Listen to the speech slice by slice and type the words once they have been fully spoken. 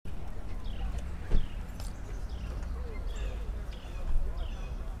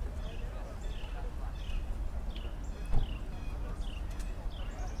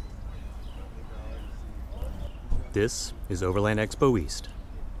This is Overland Expo East.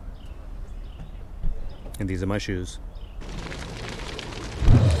 And these are my shoes.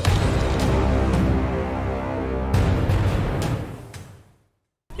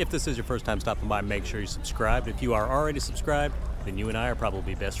 If this is your first time stopping by, make sure you're subscribed. If you are already subscribed, then you and I are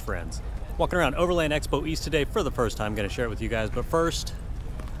probably best friends. Walking around Overland Expo East today for the first time. Gonna share it with you guys, but first,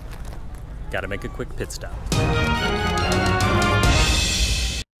 gotta make a quick pit stop.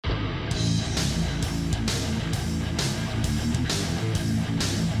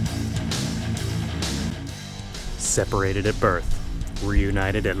 Separated at birth,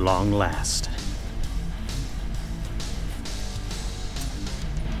 reunited at long last.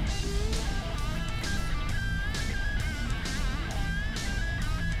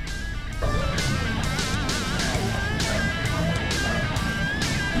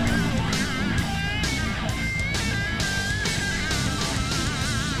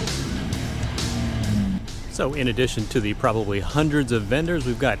 So in addition to the probably hundreds of vendors,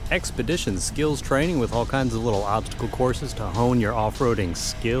 we've got expedition skills training with all kinds of little obstacle courses to hone your off-roading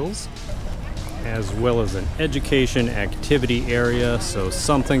skills, as well as an education activity area, so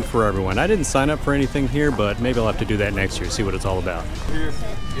something for everyone. I didn't sign up for anything here, but maybe I'll have to do that next year, see what it's all about.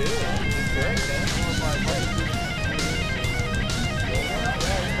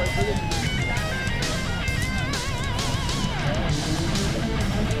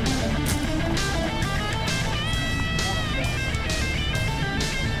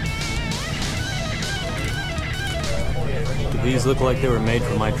 These look like they were made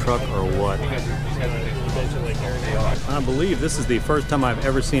for my truck or what? I believe this is the first time I've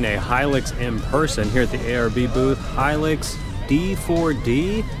ever seen a Hilux in person here at the ARB booth. Hilux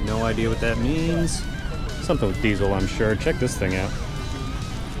D4D, no idea what that means. Something with diesel, I'm sure. Check this thing out.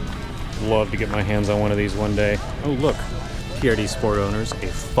 Love to get my hands on one of these one day. Oh look, TRD Sport owners, a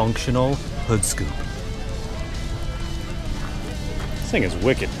functional hood scoop. This thing is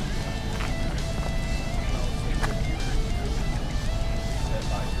wicked.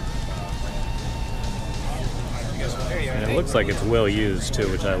 And it looks like it's well used too,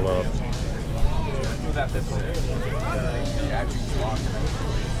 which I love.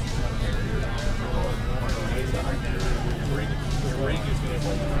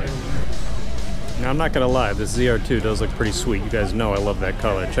 Now I'm not gonna lie, this ZR2 does look pretty sweet. You guys know I love that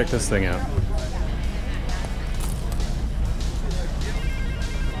color. Check this thing out.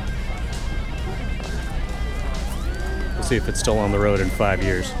 We'll see if it's still on the road in 5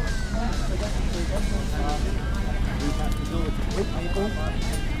 years.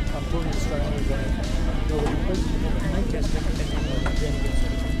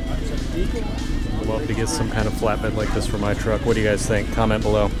 I'd love to get some kind of flatbed like this for my truck. What do you guys think? Comment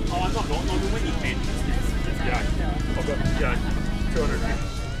below.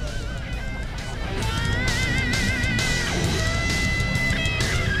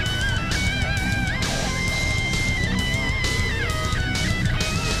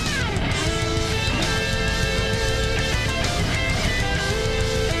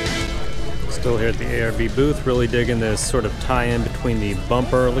 Still here at the ARB booth, really digging this sort of tie-in between the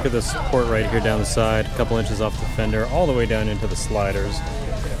bumper. Look at the support right here down the side, a couple inches off the fender, all the way down into the sliders.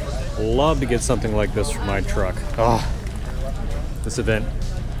 Love to get something like this for my truck. Oh, this event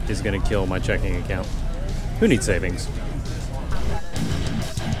is gonna kill my checking account. Who needs savings?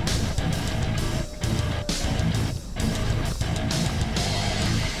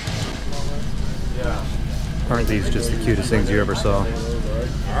 Aren't these just the cutest things you ever saw?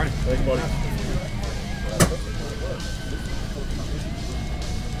 Alright, thanks, buddy.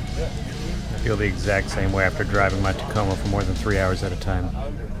 I feel the exact same way after driving my Tacoma for more than 3 hours at a time.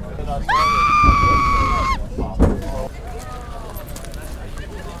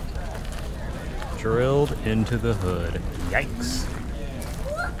 Drilled into the hood. Yikes.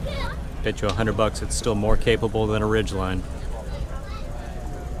 Bet you $100 it's still more capable than a Ridgeline.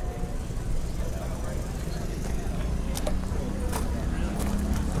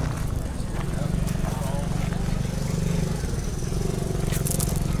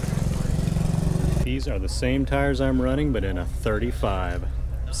 These are the same tires I'm running, but in a 35.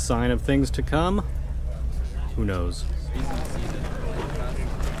 Sign of things to come? Who knows?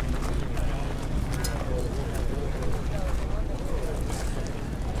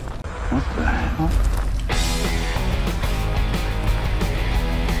 What the hell?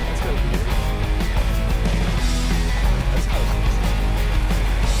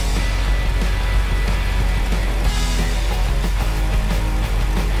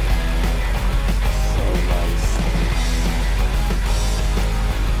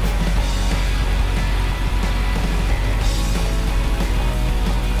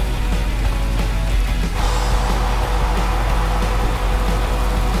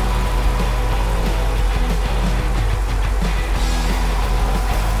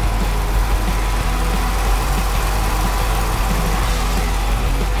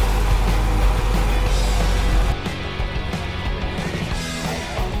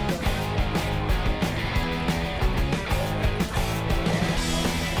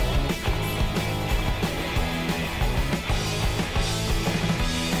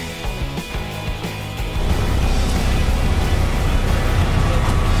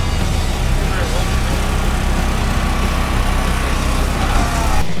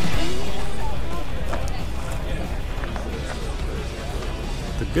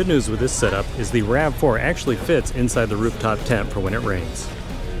 Good news with this setup is the RAV4 actually fits inside the rooftop tent for when it rains.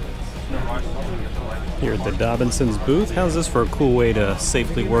 Here at the Dobinson's booth, how's this for a cool way to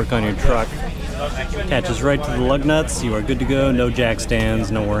safely work on your truck? Attaches right to the lug nuts, you are good to go, no jack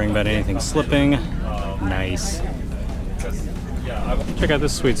stands, no worrying about anything slipping. Nice. Check out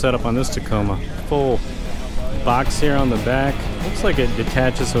this sweet setup on this Tacoma. Full box here on the back. Looks like it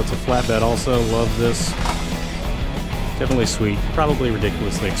detaches so it's a flatbed also. Love this. Definitely sweet. Probably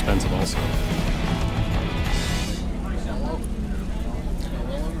ridiculously expensive also.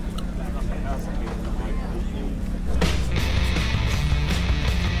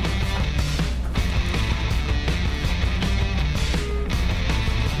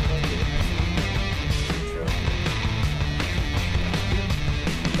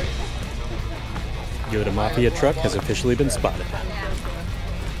 Yoda Mafia truck has officially been spotted.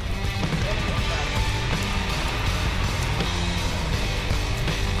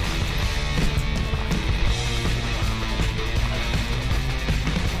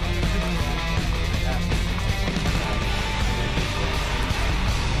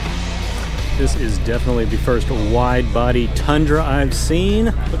 This is definitely the first wide-body Tundra I've seen.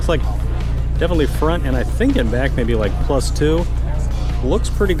 Looks like definitely front and I think in back maybe like +2. Looks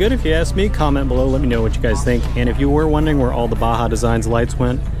pretty good if you ask me. Comment below, let me know what you guys think. And if you were wondering where all the Baja Designs lights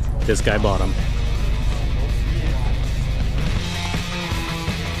went, this guy bought them.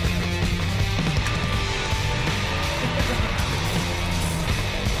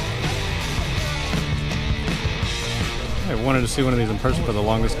 I wanted to see one of these in person for the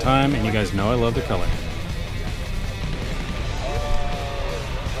longest time, and you guys know I love the color.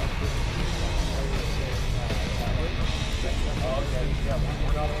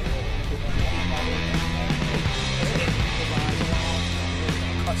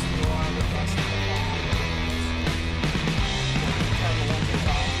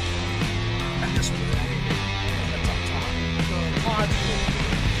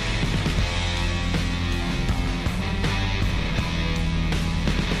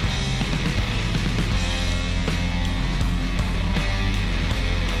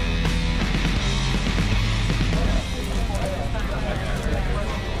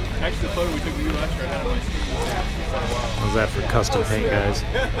 Actually, the photo we took of you last year, I had on my studio. How's that for custom paint, guys?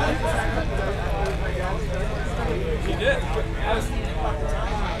 He did.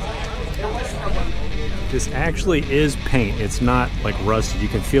 This actually is paint. It's not like rusted. You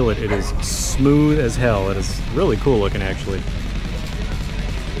can feel it. It is smooth as hell. It is really cool looking, actually.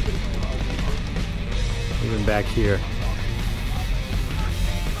 Even back here.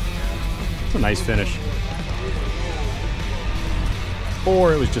 It's a nice finish.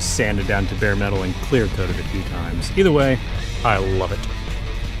 Or it was just sanded down to bare metal and clear coated a few times. Either way, I love it.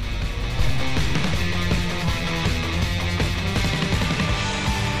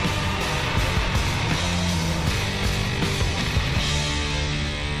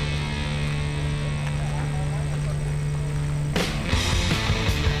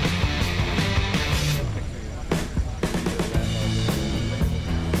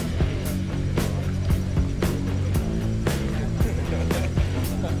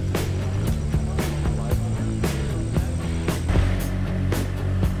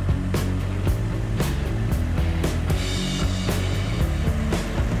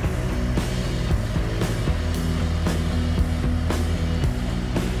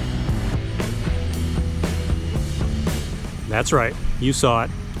 That's right, you saw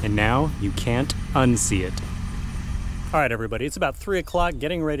it, and now you can't unsee it. All right, everybody, it's about 3 o'clock,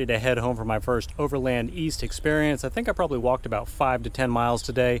 getting ready to head home for my first Overland East experience. I think I probably walked about 5 to 10 miles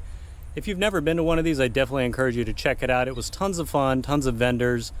today. If you've never been to one of these, I definitely encourage you to check it out. It was tons of fun, tons of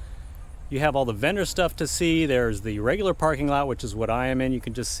vendors. You have all the vendor stuff to see. There's the regular parking lot, which is what I am in. You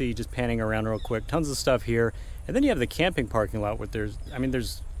can just see, just panning around real quick, tons of stuff here. And then you have the camping parking lot where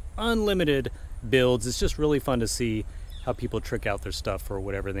there's unlimited builds. It's just really fun to see how people trick out their stuff for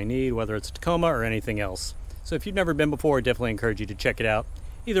whatever they need, whether it's Tacoma or anything else. So if you've never been before, I definitely encourage you to check it out,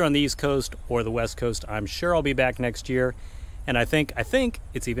 either on the East Coast or the West Coast. I'm sure I'll be back next year, and I think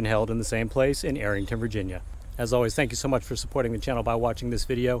it's even held in the same place in Arrington, Virginia. As always, thank you so much for supporting the channel by watching this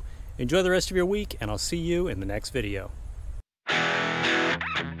video. Enjoy the rest of your week, and I'll see you in the next video.